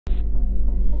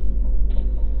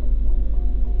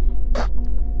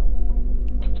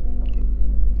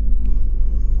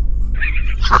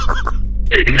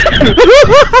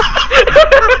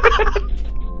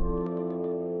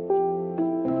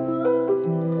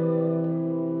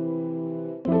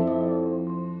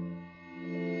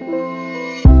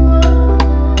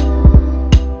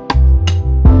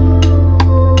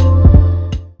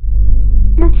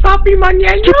Papi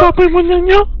manyanyo. Papi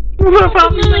manyanyo.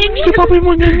 Papi manyanyo. Papi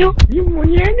manyanyo.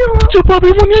 Papi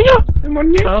manyanyo.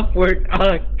 Tough work.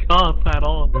 Tough at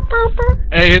all.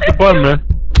 Hey, hit the button, man.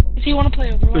 If you want to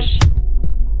play Overwatch.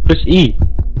 Push E.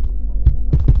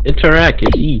 Interact.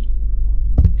 It's E.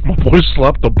 My boy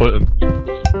slapped the button.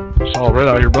 It's all red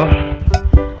out here, bro.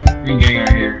 Green gang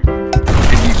out here.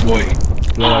 Hey, boy.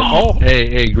 Oh.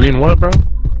 Hey, green what, bro?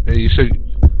 Hey, you said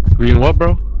green what,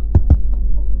 bro?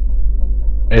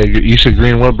 Hey, you said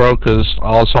green what, bro? Cause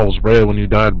all I saw was red when you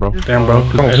died, bro. Damn, bro.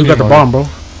 Hey, who got the bomb, bro?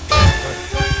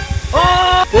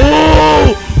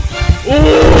 Oh!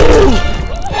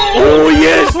 Oh,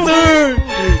 yes, sir!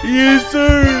 Yes,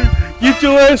 sir! Get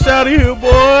your ass out of here,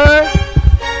 boy!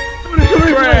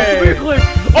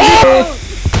 Oh!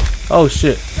 Oh,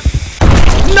 shit.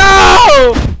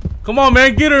 No! Come on,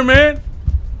 man. Get her, man.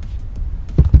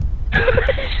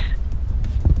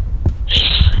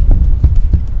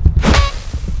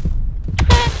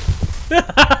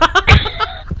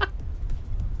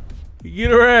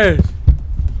 Get her ass.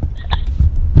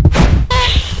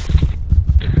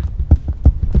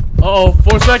 Uh-oh,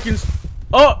 4 seconds.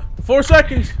 Oh, 4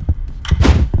 seconds.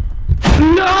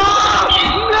 No!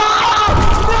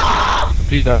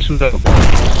 Please, now shoot at the ball.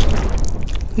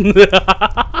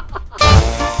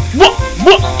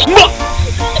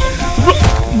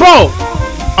 Bro,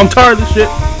 I'm tired of this shit.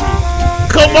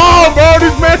 Come on, bro,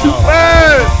 this match is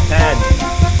bad. 10,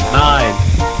 9,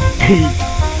 8.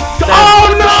 Oh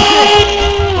no!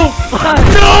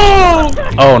 No!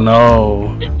 Oh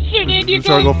no! You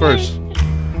Try to go first.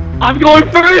 I'm going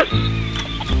first.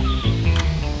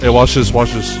 Hey, watch this.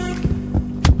 Watch this.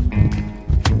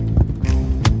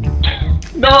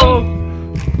 No.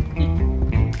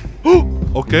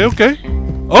 Okay. Okay.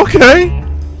 Okay.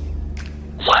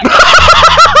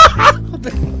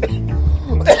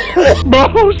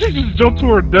 Bro, she just jumped to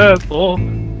her death. Oh.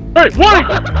 Hey, what?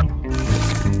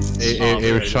 Hey,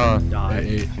 Rashawn.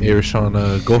 Hey, Rashawn,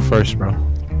 go first, bro.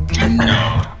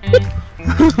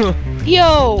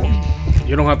 Yo!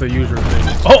 You don't have to use your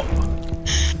thing. Oh!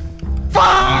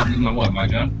 My what, my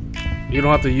gun? You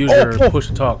don't have to use your push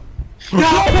to talk.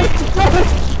 God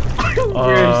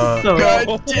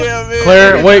damn it!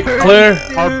 Claire, wait, Claire.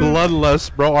 Our bloodless,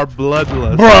 bro. Our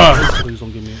bloodless. Bruh! Please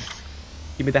don't give me it.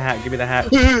 Give me the hat. Give me the hat.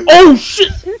 Oh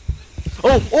shit!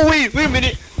 Oh, wait a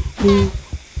minute.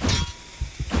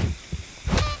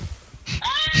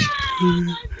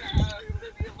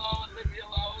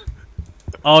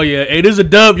 Oh yeah, hey, this is a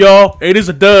dub, y'all. Hey, this is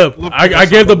a dub. I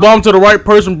gave the bomb to the right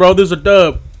person, bro. This is a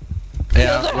dub.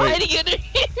 Yeah,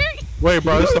 wait,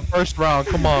 bro. This is the first round.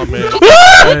 Come on, man.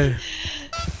 Hey.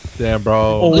 Damn,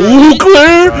 bro. Oh,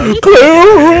 Claire, run,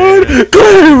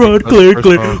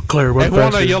 Claire, run Hey, who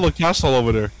on that faster. yellow castle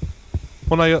over there?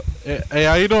 Hey,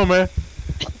 how you doing, man?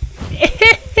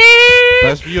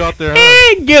 Nice view out there,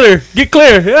 huh? Get her, get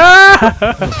Claire.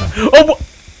 Oh,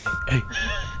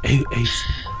 hey,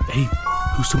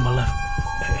 who's to my left?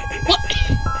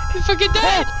 You fucking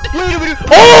dead! Wait a minute.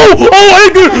 Oh,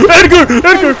 Edgar,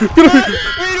 get up here.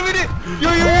 Wait a minute. Yo.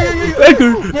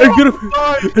 Edgar, get up here.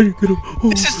 Edgar, get up. Oh,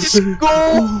 This is just go.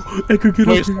 Edgar, get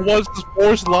Wait, up so here. was this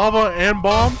forced lava and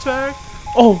bomb tag?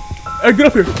 Oh, Edgar, get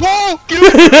up here. Whoa, get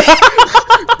away.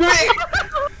 Wait.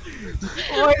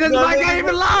 Oh, this mic ain't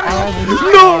even loud.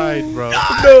 No, bro.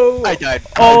 No. I died.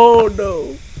 Oh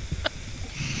no.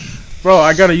 Bro,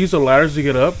 I gotta use the ladders to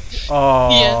get up.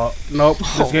 Yeah. Nope.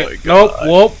 This game. Nope.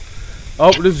 Whoop.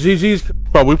 Oh, this is GG's.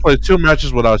 Bro, we played 2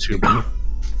 matches without you, bro.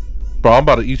 Bro, I'm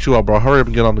about to eat you up, bro. Hurry up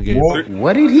and get on the game.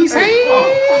 What did he say?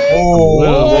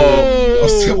 Oh,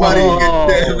 somebody get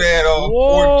that man on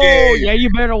 4K. Yeah, you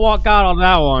better walk out on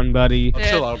that one, buddy.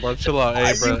 Chill out, bro. Chill out.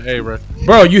 Hey, bro.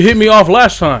 Bro, you hit me off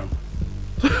last time.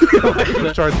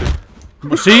 Tried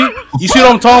to. See? You see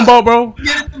what I'm talking about, bro?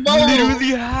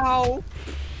 Literally how?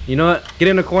 You know what? Get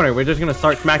in the corner. We're just gonna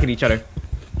start smacking each other.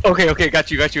 Okay,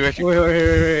 got you. Wait,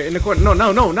 in the corner.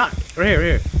 No, not. Right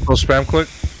here. Go spam click.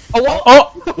 Oh,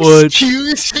 what?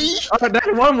 Excuse me? Oh, that's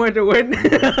one way to win.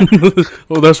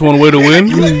 Oh, that's one way to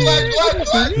win.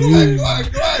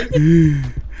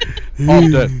 Oh,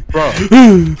 I'm dead, bro.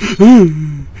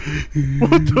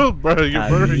 What the, bro? You're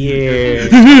burning. Yeah.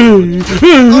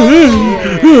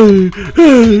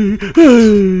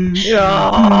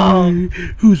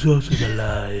 Who's also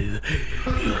alive?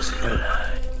 Who's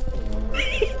alive?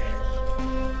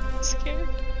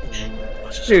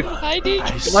 Dude, Hi, dude.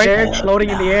 my hair's floating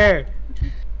in the air.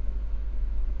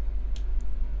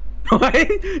 Why?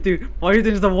 Dude, why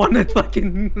is the one that's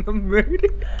fucking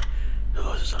murdered?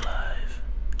 Who's alive?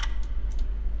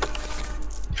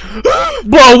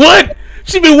 Bro, what?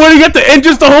 She been waiting at the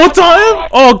entrance the whole time?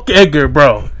 Oh, Edgar,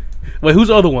 bro. Wait, who's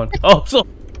the other one? Oh, so.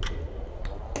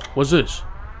 What's this?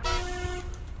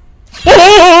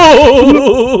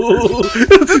 Oh!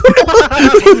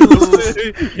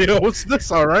 Yo, what's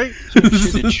this? All right.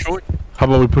 How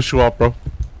about we push you off, bro?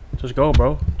 Just go,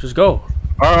 bro. Just go.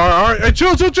 All right. Hey,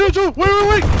 chill.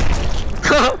 Wait.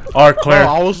 Alright, Claire. Oh,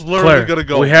 I was literally Claire, gonna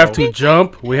go. we have to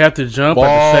jump. We have to jump at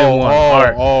the same one.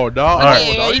 Alright. No. Alright.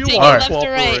 Okay, are you taking Alright. left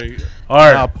or right?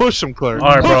 Alright. Nah, push him, Claire.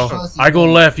 Alright, Push bro. him. I go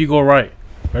left, you go right.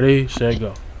 Ready, set,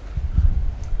 go.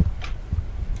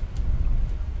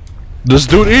 This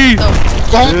dude E.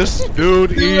 Oh. This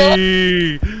dude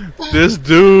E. This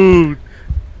dude.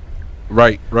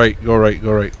 Right. Go right.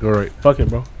 Fuck it,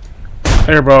 bro.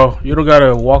 Hey, bro. You don't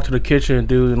gotta walk to the kitchen,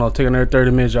 dude, and I'll take another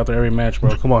 30 minutes after every match,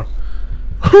 bro. Come on.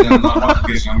 Yeah,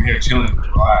 I'm here chilling.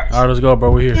 Relax. Alright, let's go, bro.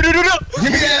 We're here. Give me that!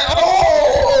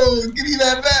 Oh! Give me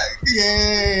that back!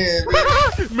 Yeah!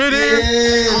 Mid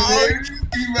Yeah, baby!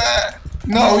 Give me that!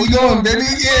 No, we going, baby!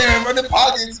 Yeah, run the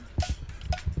pockets!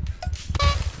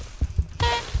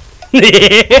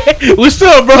 What's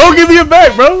up, bro? Give me it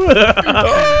back, bro.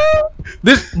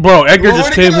 This, bro, Edgar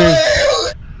just came here.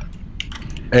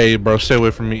 Hey, bro, stay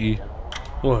away from me, E.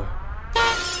 What?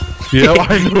 Yeah,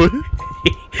 I knew it.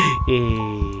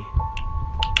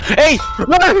 Hey!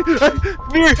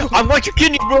 Mirror! I'm like your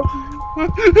kidney, bro!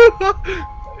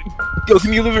 Yo, give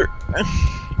me your liver!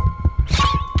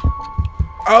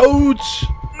 Ouch!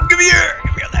 Give me your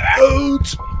liver!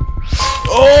 Ouch!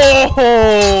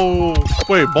 Oh!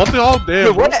 Wait, both y'all dead.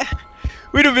 Wait, what?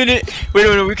 Wait a minute! Wait,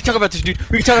 we can talk about this, dude.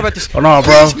 We can talk about this. Oh no,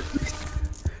 bro.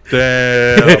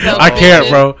 Damn. I can't,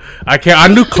 bro. I can't. I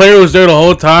knew Claire was there the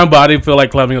whole time, but I didn't feel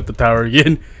like climbing up the tower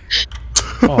again.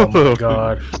 Oh my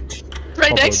god.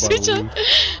 Right next to each other.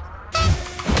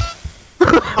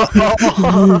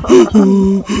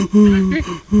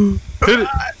 Hit it.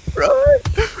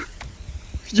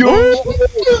 Yo!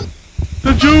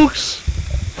 The jukes.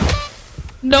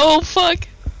 No, fuck.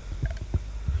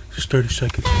 Just 30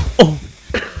 seconds. Oh.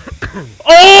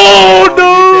 Oh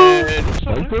no!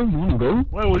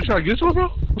 Wait, what you trying to get to, bro?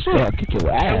 What's up? Yeah, kick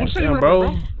your ass. What's up, Damn,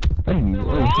 bro. Damn, Damn,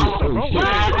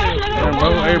 bro.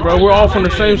 Hey, bro. We're all from the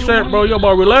same set, bro. Yo,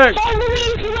 bro, relax.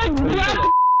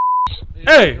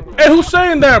 Hey, who's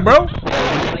saying that, bro?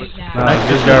 Nah,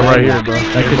 this guy right here, bro.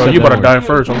 Hey, bro, you about to die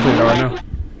first. I'm telling you right now.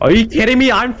 Are you kidding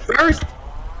me? I'm first.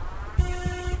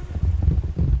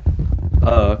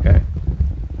 Oh, okay.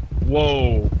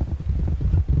 Whoa.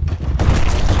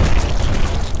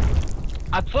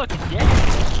 I'm fucking dead.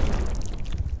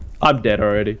 I'm dead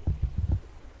already.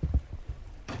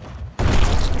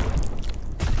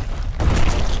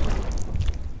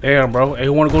 Damn, bro. Hey,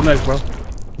 who wanna go next, bro?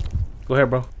 Go ahead,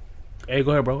 bro. Hey,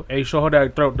 go ahead, bro. Hey, show her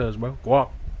that throat does, bro. Go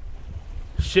up.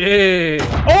 Shit.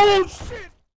 Oh, shit.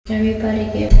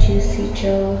 Everybody give Juicy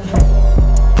Joe.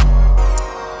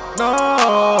 No.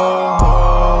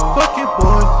 Fuck your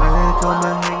boyfriend, come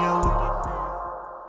and hang